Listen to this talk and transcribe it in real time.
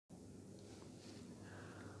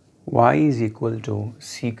y is equal to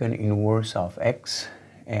secant inverse of x,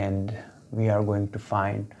 and we are going to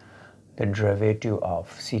find the derivative of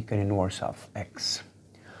secant inverse of x.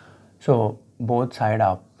 So both side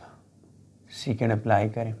up secant apply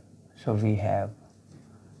करें, so we have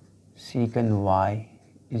secant y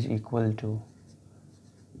is equal to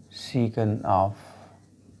secant of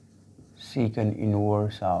secant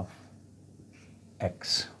inverse of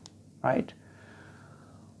x, right?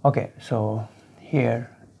 Okay, so here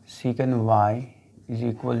secant y is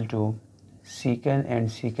equal to secant and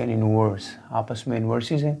secant inverse आपस में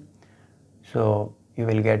inverses हैं, so you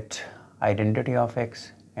will get identity of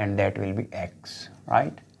x and that will be x,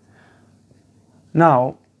 right?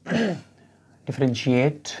 Now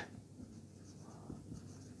differentiate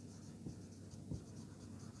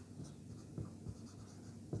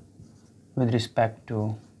with respect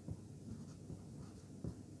to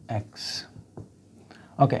x.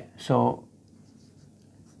 Okay, so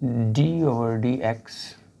d over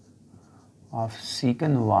dx of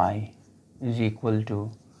secant y is equal to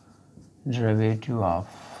derivative of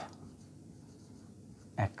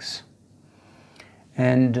x,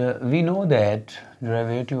 and we know that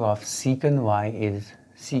derivative of secant y is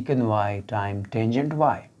secant y times tangent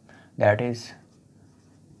y, that is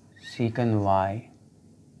secant y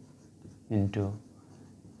into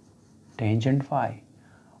tangent y,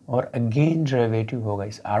 और again derivative होगा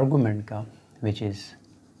इस argument का which is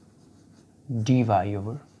dy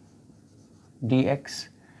over dx,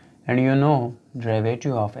 and you know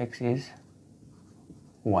derivative of x is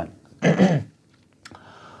 1.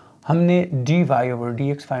 हमने dy over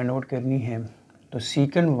dx find out करनी है, तो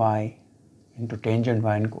secant y into tangent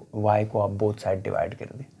y को आप बोथ साइड डिवाइड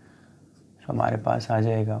कर दें, तो हमारे पास आ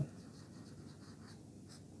जाएगा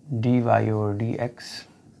dy over dx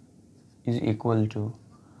is equal to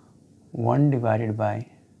 1 divided by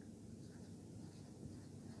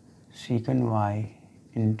secant y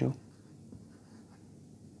into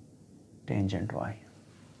tangent y,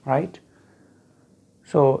 right?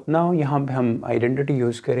 So now यहाँ पे हम identity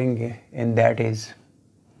यूज़ करेंगे, and that is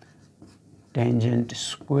tangent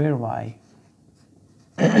square y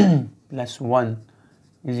plus 1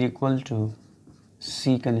 is equal to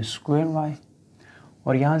secant square y,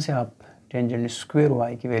 और यहाँ से आप tangent square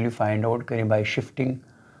y की value find out करें by shifting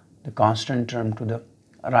the constant term to the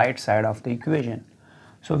right side of the equation.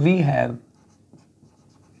 So we have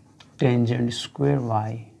tangent square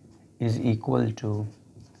y is equal to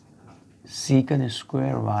secant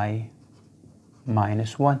square y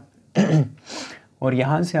minus 1 और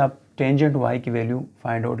यहाँ से आप tangent y की value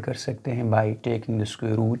find out कर सकते हैं by taking the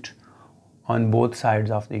square root on both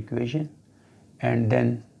sides of the equation, and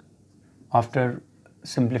then after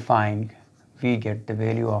simplifying we get the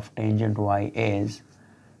value of tangent y as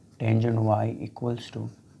tangent y equals to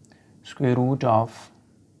square root of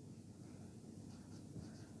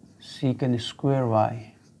secant square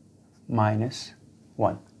y minus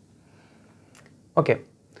 1. Okay,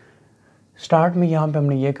 start में यहाँ पे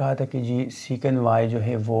हमने ये कहा था कि जी secant y जो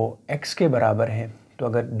है वो x के बराबर है, तो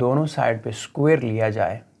अगर दोनों साइड पे स्क्वायर लिया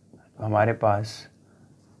जाए तो हमारे पास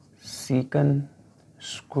secant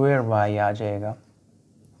square y आ जाएगा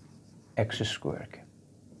x स्क्वायर के,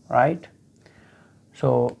 राइट?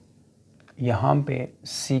 सो यहाँ पे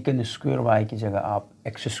secant square y की जगह आप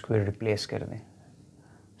x स्क्वायर रिप्लेस कर दें,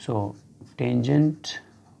 so tangent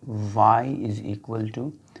y is equal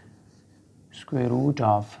to square root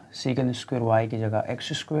of secant square y की जगह x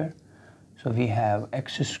square, so we have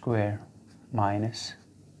x square minus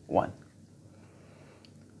 1.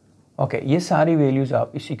 Okay, ये सारी वैल्यूज़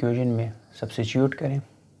आप इस इक्वेशन में सब्स्टिट्यूट करें,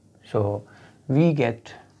 so we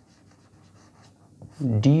get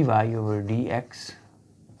dy over dx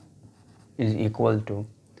is equal to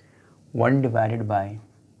 1 divided by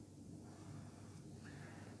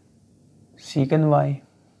secant y,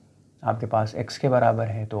 आपके पास x के बराबर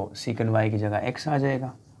है तो secant y की जगह x आ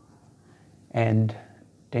जाएगा, एंड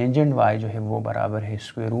टेंजेंट y जो है वो बराबर है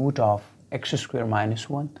square root of x square minus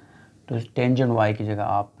 1, तो टेंजेंट y की जगह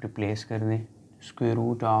आप रिप्लेस कर दें square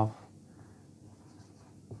root of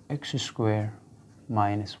x square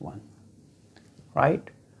minus 1, right?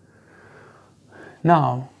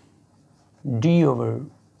 Now d over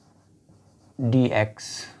dx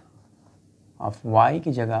of y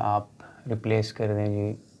की जगह आप रिप्लेस कर दें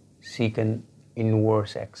जी secant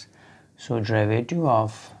inverse x, so derivative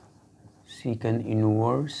of secant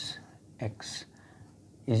inverse x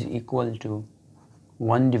is equal to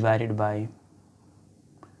 1 divided by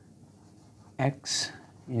x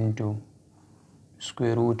into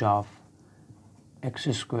square root of x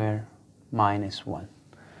square minus 1.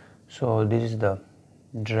 So this is the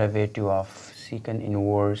derivative of secant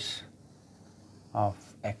inverse of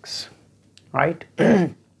x, right.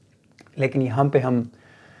 लेकिन यहाँ पे हम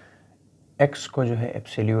x को जो है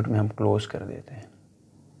absolute में हम close कर देते हैं,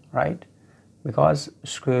 right, because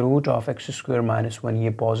square root of x square minus 1 ये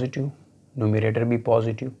पॉजिटिव, न्यूमरेटर भी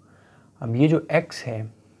पॉजिटिव। अब ये जो x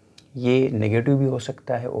है ये नेगेटिव भी हो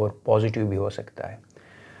सकता है और पॉजिटिव भी हो सकता है।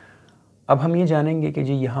 अब हम ये जानेंगे कि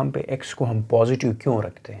जी यहाँ पे x को हम पॉजिटिव क्यों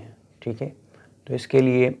रखते हैं, ठीक है। तो इसके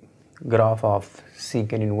लिए graph of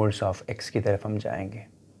सीकेंड inverse of x की तरफ हम जाएंगे,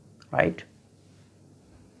 राइट।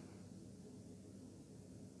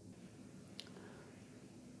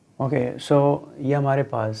 ओके, सो ये हमारे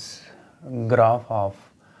पास graph of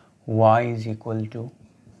y is equal to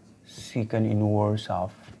सीकेंड inverse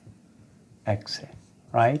of x है,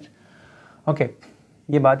 राइट। ओके,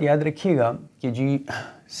 ये बात याद रखिएगा कि जी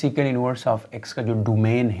सीकेंड इनवर्स ऑफ x का जो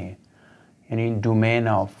डोमेन है, यानी domain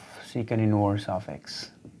of सीकेंड inverse of x,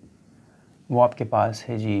 वो आपके पास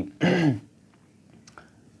है जी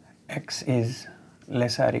x is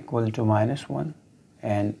less or equal to -1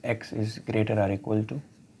 and x is greater or equal to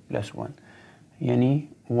 +1, यानी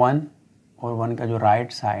 1 और 1 का जो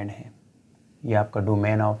राइट साइड है ये आपका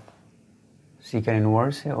डोमेन ऑफ सीकेंड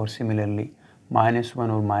इनवर्स है, और सिमिलरली -1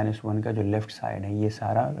 और -1 का जो लेफ़्ट साइड है ये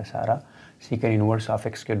सारा का सारा सीकेंड इनवर्स ऑफ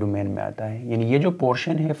x के डोमेन में आता है। यानी ये जो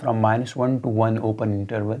पोर्शन है फ्रॉम -1 to 1 ओपन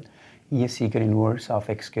इंटरवल, ये सीकेंड इनवर्स ऑफ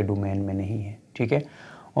x के डोमेन में नहीं है, ठीक है।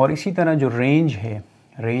 और इसी तरह जो रेंज है,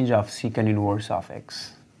 range of सीकेंड inverse of x,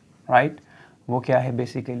 right, वो क्या है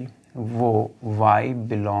बेसिकली, वो y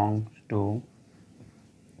belong to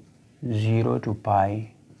 0 to pi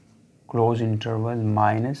close interval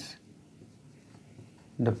minus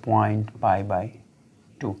the point pi by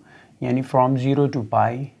 2, यानी फ्रॉम 0 to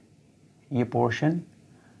पाई ये portion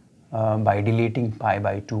bye deleting pi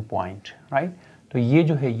by 2 point, right. तो ये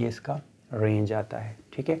जो है ये इसका रेंज आता है,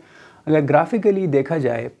 ठीक है। अगर ग्राफिकली देखा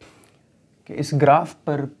जाए कि इस ग्राफ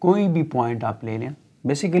पर कोई भी पॉइंट आप ले लें,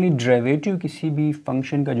 बेसिकली डेरिवेटिव किसी भी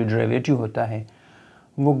फंक्शन का जो डेरिवेटिव होता है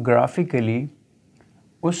वो ग्राफिकली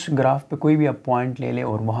उस ग्राफ पे कोई भी आप पॉइंट ले लें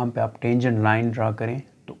और वहाँ पे आप टेंजेंट लाइन ड्रा करें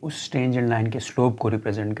तो उस टेंजेंट लाइन के स्लोप को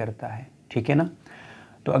रिप्रेजेंट करता है, ठीक है ना।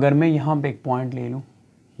 तो अगर मैं यहाँ पे एक पॉइंट ले लूँ,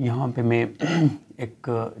 यहाँ पे मैं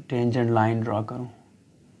एक टेंजेंट लाइन ड्रा करूँ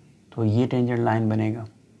तो ये टेंजेंट लाइन बनेगा,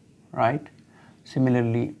 राइट।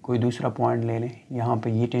 सिमिलरली कोई दूसरा पॉइंट ले लें, यहाँ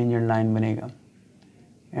पे ये टेंजेंट लाइन बनेगा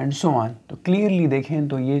एंड सो ऑन। तो क्लियरली देखें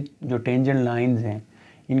तो ये जो टेंजेंट लाइंस हैं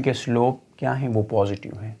इनके स्लोप क्या हैं, वो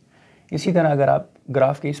पॉजिटिव हैं। इसी तरह अगर आप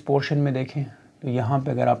ग्राफ के इस पोर्शन में देखें तो यहाँ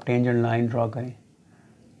पे अगर आप टेंजेंट लाइन ड्रा करें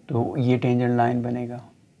तो ये टेंजेंट लाइन बनेगा।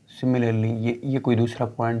 सिमिलरली ये कोई दूसरा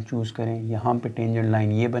पॉइंट चूज़ करें, यहाँ पे टेंजेंट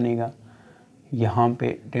लाइन ये बनेगा, यहाँ पे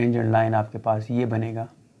टेंजेंट लाइन आपके पास ये बनेगा।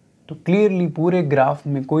 तो क्लियरली पूरे ग्राफ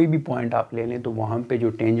में कोई भी पॉइंट आप ले लें तो वहाँ पे जो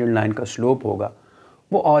टेंजेंट लाइन का स्लोप होगा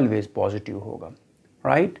वो ऑलवेज पॉजिटिव होगा,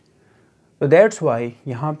 राइट। तो दैट्स वाई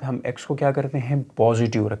यहाँ पे हम x को क्या करते हैं,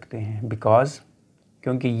 पॉजिटिव रखते हैं, बिकॉज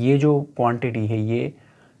क्योंकि ये जो क्वांटिटी है ये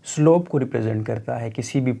स्लोप को रिप्रेजेंट करता है,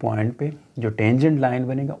 किसी भी पॉइंट पे जो टेंजेंट लाइन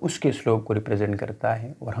बनेगा उसके स्लोप को रिप्रेजेंट करता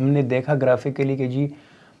है। और हमने देखा ग्राफिकली कि जी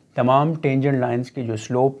तमाम टेंजेंट लाइंस के जो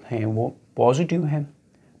स्लोप हैं वो पॉजिटिव हैं,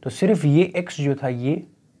 तो सिर्फ ये x जो था ये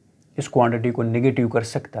इस क्वांटिटी को नेगेटिव कर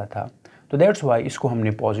सकता था, तो दैट्स वाई इसको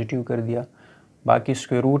हमने पॉजिटिव कर दिया। बाकी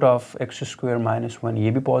square root of x square minus 1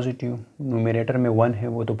 ये भी पॉजिटिव, न्यूमरेटर में 1 है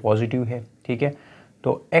वो तो पॉजिटिव है, ठीक है।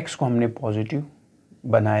 तो x को हमने पॉजिटिव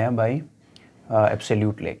बनाया बाई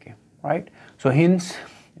एब्सोल्यूट लेके, right. So hints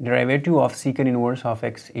derivative of सीकेंड inverse of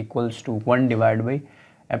x equals to 1 divide by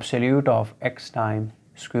absolute of x time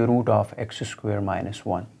square root of x square minus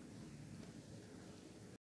 1।